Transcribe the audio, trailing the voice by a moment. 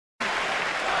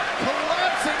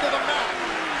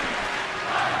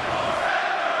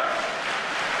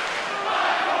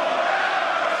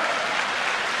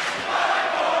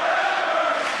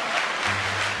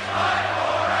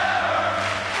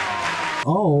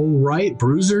All right,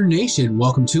 Bruiser Nation,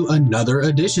 welcome to another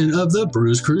edition of the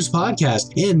Bruise Cruise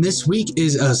podcast. And this week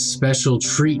is a special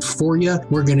treat for you.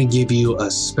 We're going to give you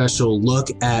a special look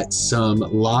at some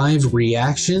live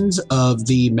reactions of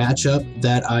the matchup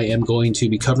that I am going to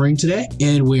be covering today.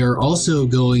 And we are also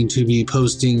going to be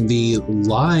posting the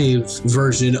live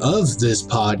version of this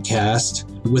podcast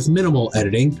with minimal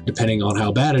editing, depending on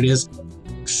how bad it is,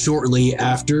 shortly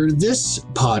after this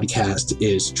podcast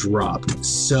is dropped.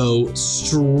 So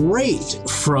straight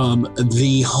from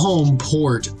the home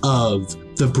port of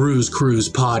the Bruise Cruise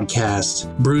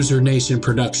podcast, Bruiser Nation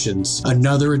Productions,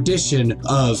 another edition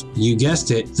of, you guessed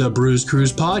it, the Bruise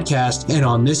Cruise podcast. And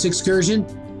on this excursion,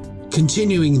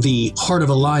 continuing the Heart of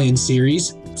a Lion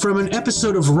series, from an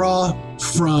episode of Raw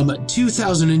from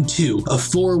 2002, a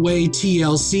four-way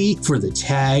TLC for the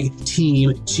Tag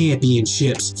Team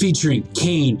Championships, featuring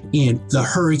Kane and the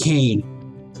Hurricane,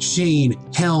 Shane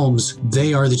Helms,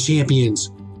 they are the champions,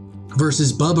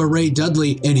 versus Bubba Ray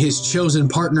Dudley and his chosen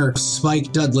partner,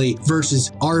 Spike Dudley,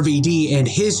 versus RVD and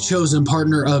his chosen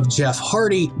partner of Jeff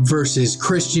Hardy, versus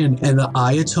Christian and the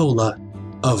Ayatollah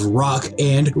of Rock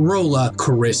and Rolla,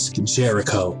 Chris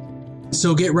Jericho.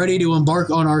 So get ready to embark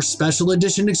on our special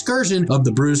edition excursion of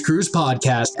the Bruise Cruise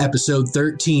podcast, episode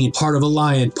 13, Heart of a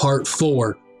Lion, part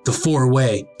 4, the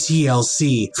four-way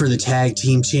TLC for the Tag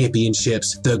Team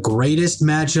Championships, the greatest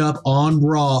matchup on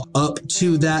Raw up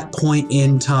to that point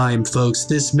in time, folks.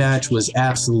 This match was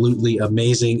absolutely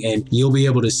amazing, and you'll be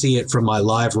able to see it from my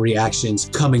live reactions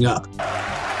coming up.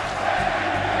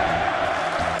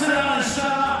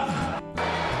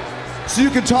 So you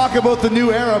can talk about the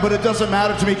new era, but it doesn't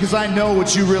matter to me because I know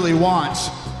what you really want.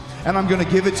 And I'm going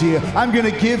to give it to you. I'm going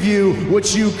to give you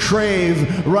what you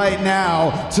crave right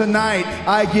now. Tonight,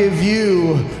 I give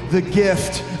you the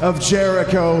gift of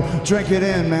Jericho. Drink it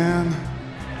in, man.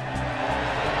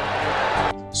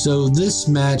 So this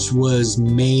match was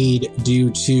made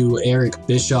due to Eric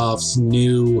Bischoff's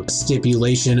new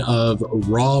stipulation of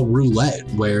Raw Roulette,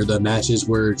 where the matches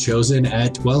were chosen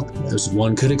at, well, as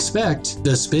one could expect,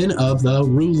 the spin of the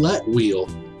roulette wheel.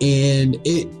 And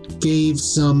it gave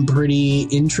some pretty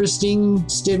interesting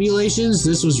stipulations.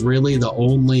 This was really the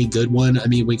only good one. I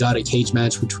mean, we got a cage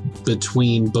match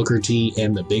between Booker T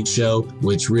and The Big Show,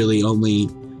 which really only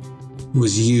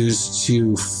was used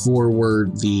to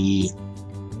forward the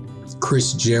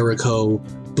Chris Jericho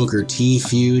Booker T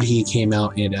feud. He came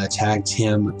out and attacked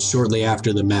him shortly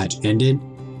after the match ended.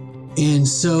 And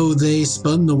so they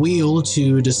spun the wheel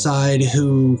to decide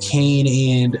who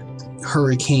Kane and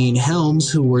Hurricane Helms,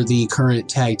 who were the current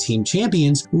tag team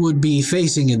champions, would be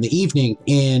facing in the evening.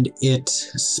 And it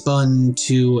spun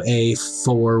to a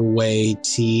four-way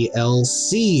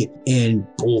TLC. And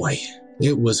boy,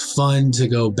 it was fun to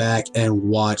go back and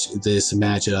watch this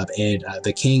matchup. And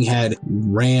the King had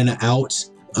ran out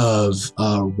of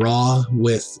Raw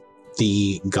with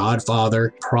the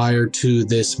Godfather prior to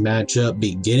this matchup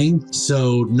beginning.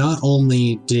 So not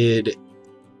only did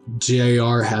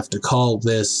JR have to call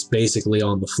this basically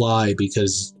on the fly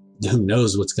because who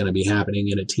knows what's going to be happening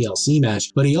in a TLC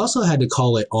match, but he also had to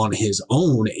call it on his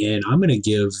own, and I'm going to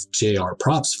give JR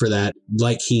props for that,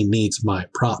 like he needs my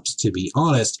props, to be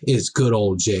honest. It's good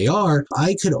old JR.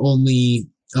 I could only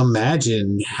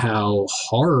imagine how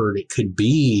hard it could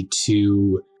be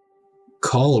to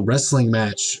call a wrestling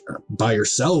match by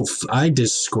yourself. I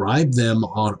describe them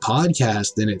on a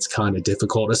podcast and it's kind of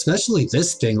difficult, especially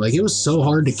this thing. Like, it was so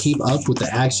hard to keep up with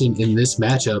the action in this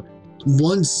matchup.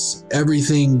 Once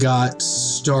everything got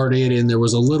started and there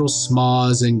was a little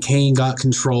smoz and Kane got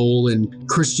control and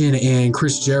Christian and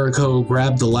Chris Jericho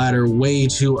grabbed the ladder way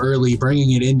too early,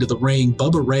 bringing it into the ring,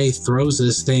 Bubba Ray throws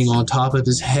this thing on top of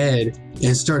his head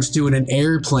and starts doing an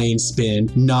airplane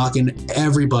spin, knocking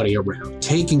everybody around,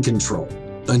 taking control.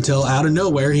 Until out of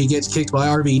nowhere, he gets kicked by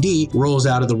RVD, rolls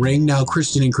out of the ring. Now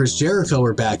Christian and Chris Jericho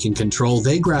are back in control.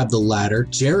 They grab the ladder.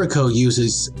 Jericho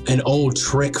uses an old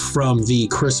trick from the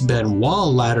Chris Benoit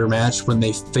ladder match when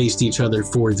they faced each other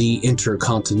for the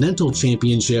Intercontinental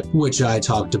Championship, which I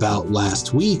talked about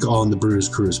last week on the Bruise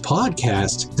Cruise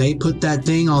podcast. They put that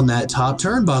thing on that top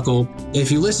turnbuckle.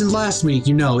 If you listened last week,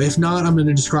 you know. If not, I'm going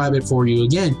to describe it for you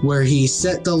again, where he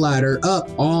set the ladder up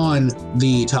on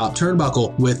the top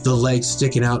turnbuckle with the legs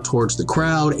sticking out towards the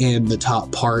crowd and the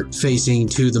top part facing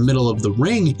to the middle of the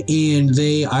ring, and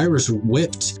they Irish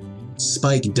whipped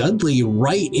Spike Dudley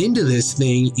right into this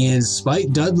thing, and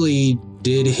Spike Dudley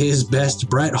did his best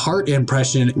Bret Hart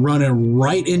impression, running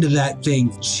right into that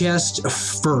thing chest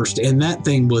first, and that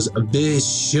thing was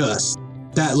vicious.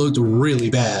 That looked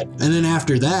really bad. And then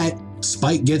after that,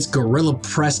 Spike gets gorilla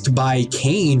pressed by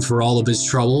Kane for all of his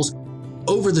troubles.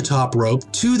 over the top rope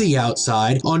to the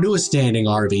outside onto a standing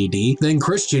RVD. Then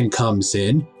Christian comes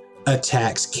in,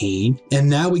 attacks Kane, and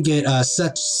now we get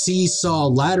such seesaw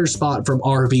ladder spot from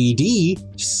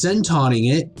RVD,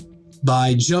 sentoning it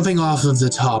by jumping off of the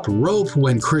top rope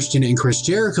when Christian and Chris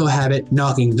Jericho have it,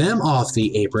 knocking them off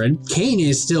the apron. Kane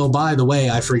is still, by the way,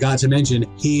 I forgot to mention,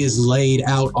 he is laid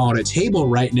out on a table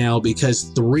right now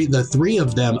because the three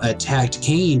of them attacked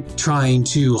Kane, trying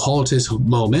to halt his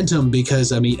momentum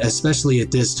because, I mean, especially at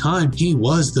this time, he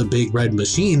was the Big Red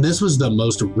Machine. This was the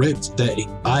most ripped that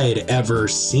I had ever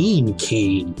seen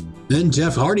Kane. Then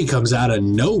Jeff Hardy comes out of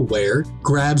nowhere,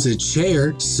 grabs a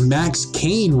chair, smacks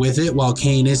Kane with it while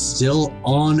Kane is still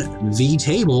on the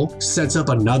table, sets up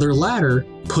another ladder,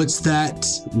 puts that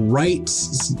right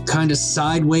kind of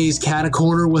sideways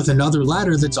catacorner with another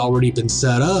ladder that's already been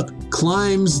set up,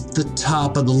 climbs the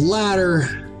top of the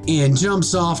ladder, and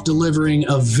jumps off, delivering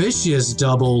a vicious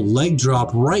double leg drop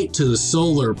right to the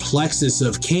solar plexus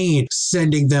of Kane,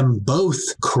 sending them both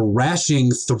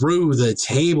crashing through the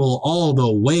table all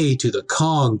the way to the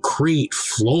concrete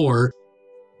floor.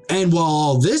 And while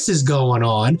all this is going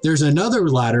on, there's another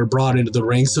ladder brought into the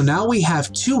ring, so now we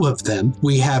have two of them.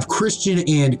 We have Christian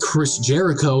and Chris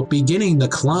Jericho beginning the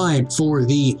climb for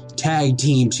the Tag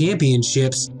Team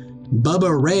Championships.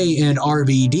 Bubba Ray and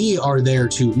RVD are there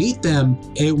to meet them.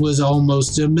 It was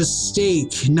almost a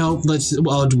mistake. No,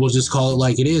 we'll just call it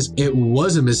like it is. It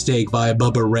was a mistake by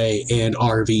Bubba Ray and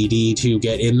RVD to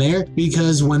get in there,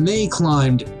 because when they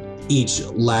climbed each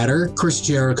ladder, Chris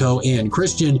Jericho and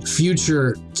Christian,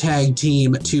 future tag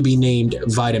team to be named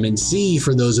Vitamin C,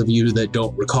 for those of you that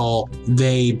don't recall,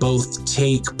 they both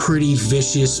take pretty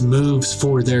vicious moves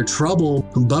for their trouble.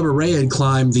 Bubba Ray had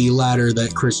climbed the ladder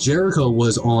that Chris Jericho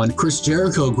was on. Chris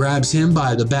Jericho grabs him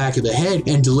by the back of the head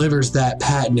and delivers that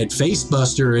patented face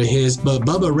buster of his, but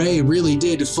Bubba Ray really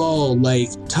did fall like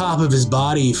top of his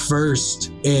body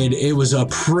first, and it was a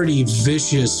pretty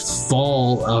vicious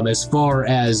fall. As far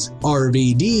as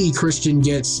RVD, Christian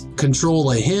gets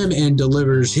control of him and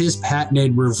delivers his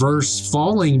patented reverse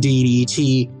falling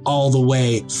DDT all the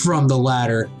way from the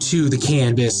ladder to the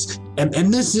canvas.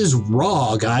 And this is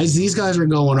Raw, guys. These guys are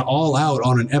going all out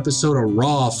on an episode of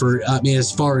Raw for, I mean,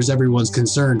 as far as everyone's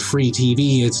concerned, free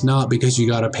TV. It's not because you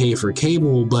got to pay for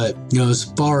cable, but, you know, as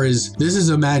far as this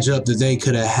is a matchup that they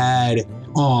could have had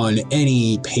on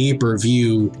any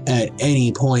pay-per-view at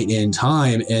any point in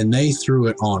time, and they threw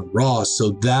it on Raw, so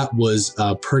that was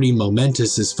pretty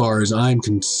momentous as far as I'm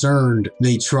concerned.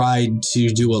 They tried to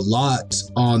do a lot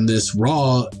on this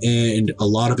Raw, and a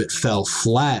lot of it fell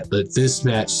flat, but this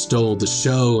match stole the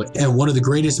show, and one of the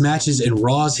greatest matches in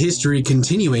Raw's history,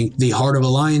 continuing the Heart of a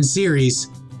Lion series.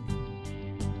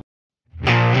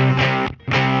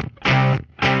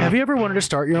 Have you ever wanted to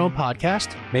start your own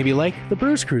podcast? Maybe like the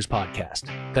Bruce Cruise podcast?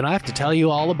 Then I have to tell you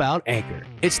all about Anchor.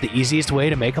 It's the easiest way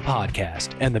to make a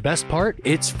podcast. And the best part,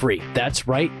 it's free. That's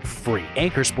right, free.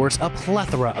 Anchor sports a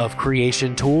plethora of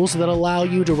creation tools that allow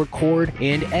you to record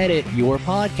and edit your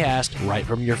podcast right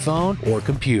from your phone or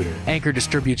computer. Anchor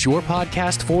distributes your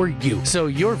podcast for you, so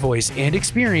your voice and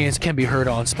experience can be heard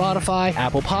on Spotify,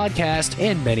 Apple Podcast,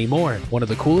 and many more. One of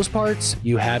the coolest parts,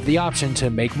 you have the option to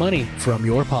make money from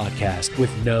your podcast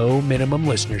with no minimum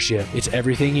listenership. It's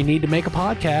everything you need to make a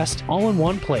podcast, all in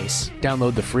one place.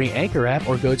 Download the free Anchor app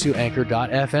or go to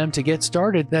anchor.fm to get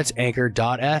started. That's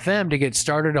anchor.fm to get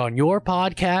started on your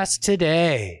podcast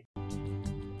today.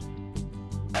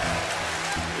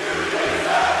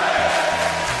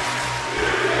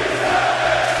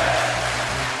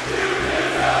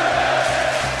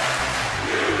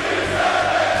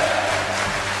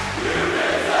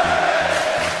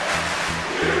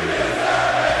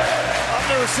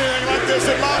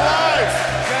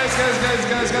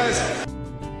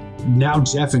 Now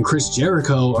Jeff and Chris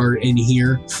Jericho are in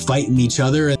here fighting each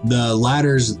other. The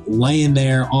ladder's laying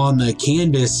there on the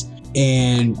canvas,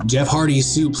 and Jeff Hardy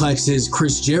suplexes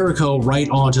Chris Jericho right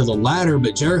onto the ladder,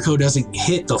 but Jericho doesn't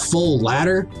hit the full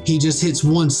ladder. He just hits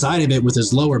one side of it with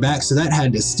his lower back, so that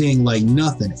had to sting like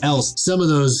nothing else. Some of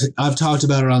those, I've talked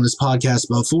about it on this podcast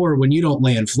before, when you don't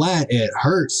land flat, it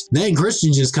hurts. Then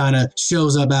Christian just kind of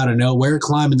shows up out of nowhere,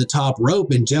 climbing the top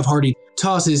rope, and Jeff Hardy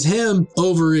tosses him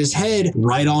over his head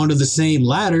right onto the same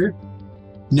ladder.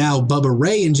 Now, Bubba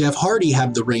Ray and Jeff Hardy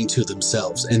have the ring to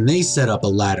themselves, and they set up a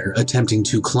ladder attempting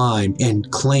to climb and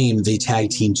claim the tag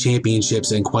team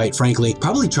championships, and quite frankly,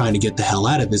 probably trying to get the hell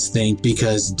out of this thing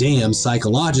because, damn,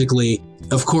 psychologically,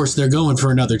 of course, they're going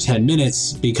for another 10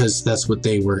 minutes because that's what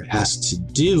they were asked to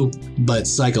do, but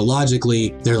psychologically,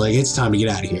 they're like, it's time to get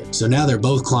out of here. So now they're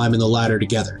both climbing the ladder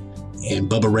together, and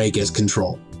Bubba Ray gets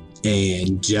control,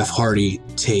 and Jeff Hardy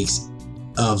takes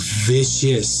a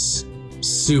vicious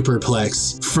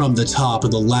superplex from the top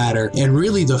of the ladder. And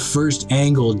really the first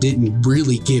angle didn't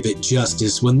really give it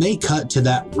justice. When they cut to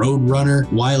that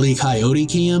Roadrunner Wile E. Coyote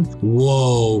cam,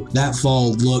 whoa, that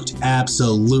fall looked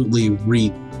absolutely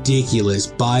ridiculous.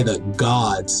 By the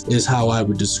gods is how I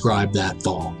would describe that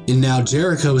fall. And now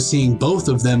Jericho is seeing both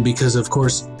of them because of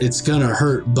course it's gonna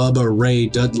hurt Bubba Ray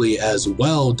Dudley as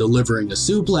well, delivering a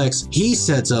suplex. He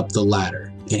sets up the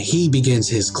ladder and he begins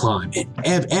his climb,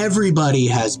 and everybody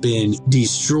has been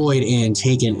destroyed and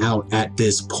taken out at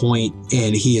this point,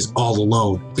 and he is all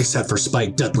alone except for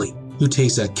Spike Dudley, who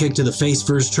takes a kick to the face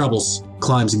for his troubles,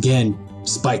 climbs again.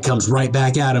 Spike comes right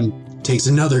back at him, takes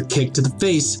another kick to the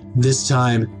face. This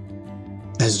time,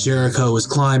 as Jericho is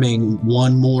climbing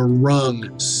one more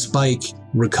rung, Spike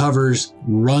recovers,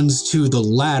 runs to the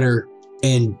ladder,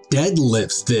 and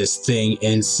deadlifts this thing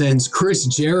and sends Chris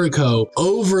Jericho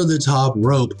over the top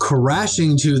rope,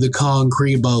 crashing to the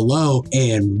concrete below.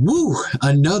 And woo,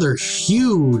 another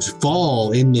huge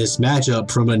fall in this matchup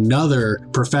from another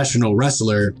professional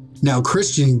wrestler. Now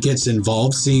Christian gets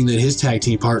involved, seeing that his tag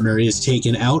team partner is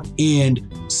taken out, and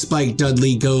Spike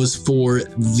Dudley goes for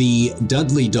the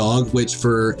Dudley Dog, which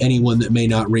for anyone that may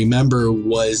not remember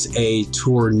was a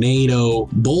tornado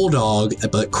bulldog,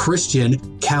 but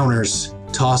Christian counters,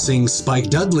 tossing Spike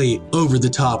Dudley over the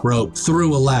top rope,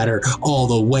 through a ladder, all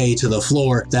the way to the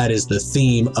floor. That is the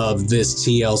theme of this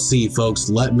TLC,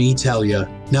 folks, let me tell you.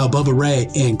 Now Bubba Ray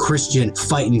and Christian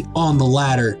fighting on the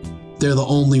ladder. They're the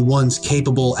only ones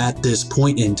capable at this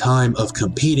point in time of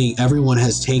competing. Everyone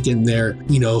has taken their,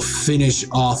 finish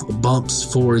off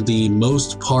bumps for the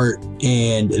most part,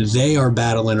 and they are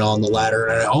battling on the ladder.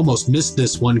 And I almost missed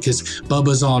this one because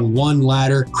Bubba's on one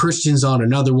ladder, Christian's on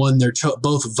another one. They're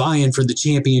both vying for the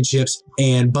championships,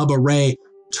 and Bubba Ray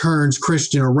turns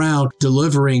Christian around,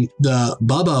 delivering the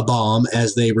Bubba Bomb,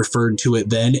 as they referred to it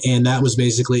then, and that was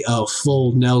basically a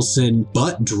full Nelson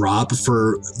butt drop,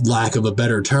 for lack of a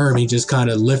better term. He just kind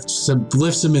of lifts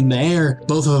him in the air.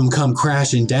 Both of them come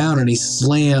crashing down, and he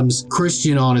slams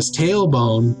Christian on his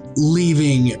tailbone,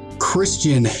 leaving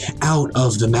Christian out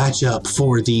of the matchup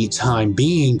for the time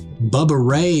being. Bubba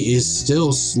Ray is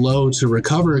still slow to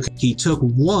recover. He took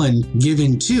one,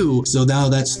 given two, so now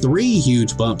that's 3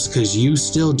 huge bumps because you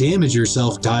still damage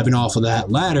yourself diving off of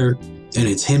that ladder. And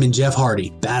it's him and Jeff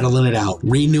Hardy battling it out,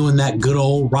 renewing that good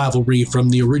old rivalry from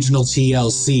the original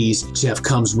TLCs. Jeff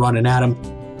comes running at him.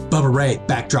 Bubba Ray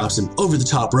backdrops him over the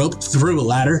top rope, through a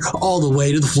ladder, all the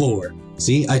way to the floor.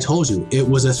 See, I told you, it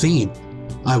was a theme.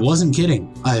 I wasn't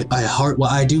kidding.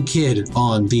 I do kid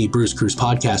on the Bruce Cruz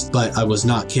podcast, but I was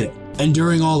not kidding. And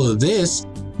during all of this,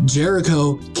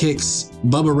 Jericho kicks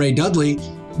Bubba Ray Dudley,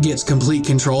 gets complete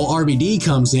control. RVD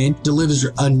comes in, delivers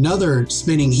another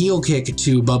spinning heel kick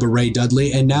to Bubba Ray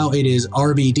Dudley, and now it is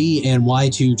RVD and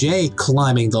Y2J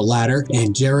climbing the ladder,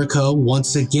 and Jericho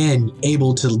once again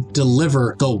able to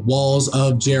deliver the walls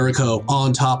of Jericho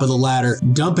on top of the ladder,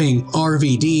 dumping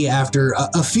RVD after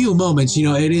a few moments.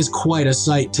 It is quite a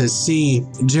sight to see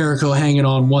Jericho hanging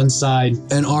on one side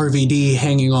and RVD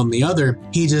hanging on the other.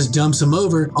 He just dumps him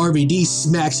over. RVD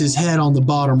smacks his head on the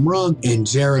bottom rung, and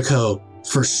Jericho,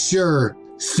 for sure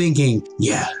thinking,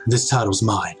 yeah, this title's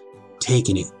mine,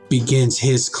 taking it, begins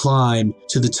his climb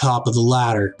to the top of the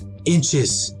ladder.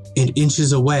 Inches and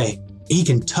inches away, he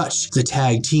can touch the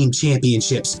tag team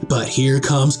championships, but here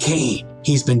comes Kane.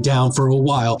 He's been down for a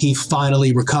while. He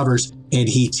finally recovers, and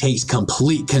he takes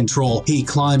complete control. He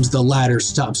climbs the ladder,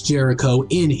 stops Jericho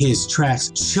in his tracks,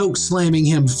 choke slamming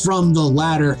him from the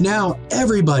ladder. Now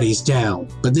everybody's down,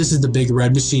 but this is the Big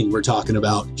Red Machine we're talking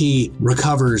about. He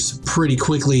recovers pretty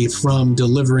quickly from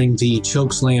delivering the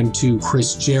choke slam to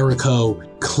Chris Jericho,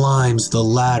 climbs the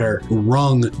ladder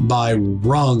rung by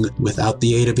rung without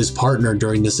the aid of his partner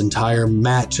during this entire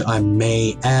match, I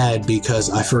may add,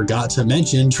 because I forgot to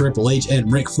mention Triple H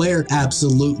and Ric Flair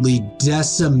absolutely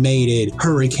decimated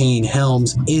Hurricane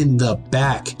Helms in the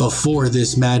back before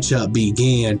this matchup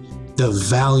began. The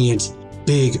valiant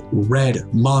Big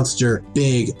Red Monster,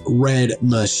 Big Red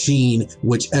Machine,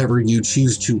 whichever you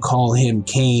choose to call him,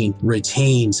 Kane,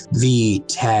 retains the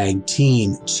tag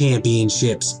team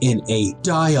championships in a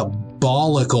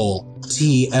diabolical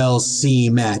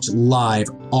TLC match live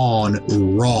on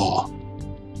Raw.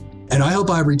 And I hope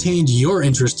I retained your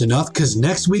interest enough, because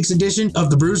next week's edition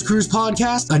of the Bruce Cruz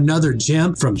podcast, another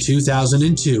gem from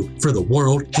 2002 for the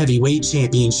World Heavyweight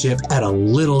Championship at a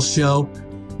little show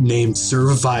named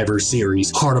Survivor Series,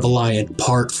 Heart of a Lion,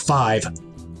 Part 5,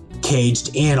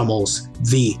 Caged Animals,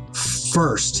 the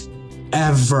first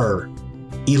ever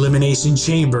Elimination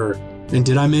Chamber. And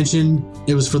did I mention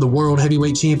it was for the World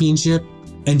Heavyweight Championship?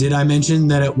 And did I mention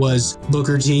that it was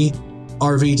Booker T,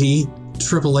 RVD,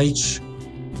 Triple H,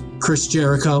 Chris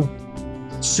Jericho,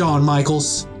 Shawn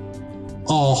Michaels,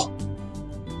 all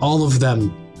of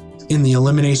them in the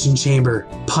Elimination Chamber,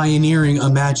 pioneering a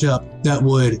matchup that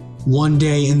would one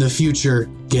day in the future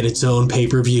get its own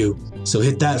pay-per-view. So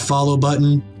hit that follow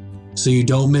button so you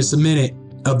don't miss a minute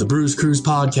of the Bruise Cruise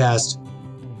podcast.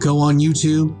 Go on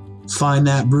YouTube, find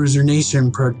that Bruiser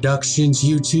Nation Productions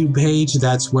YouTube page.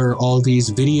 That's where all these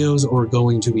videos are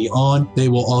going to be on. They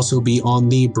will also be on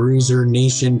the Bruiser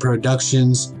Nation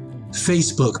Productions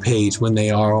Facebook page when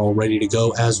they are all ready to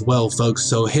go as well, folks.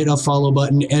 So hit a follow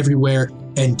button everywhere.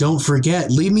 And don't forget,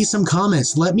 leave me some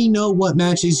comments. Let me know what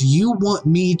matches you want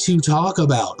me to talk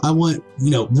about. I want,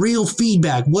 real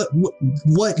feedback.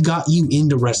 What got you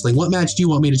into wrestling? What match do you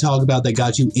want me to talk about that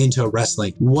got you into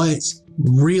wrestling? What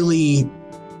really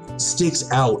sticks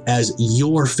out as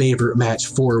your favorite match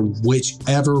for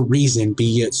whichever reason,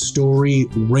 be it story,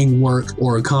 ring work,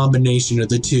 or a combination of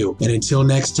the two. And until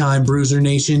next time, Bruiser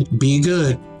Nation, be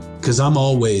good, because I'm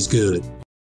always good.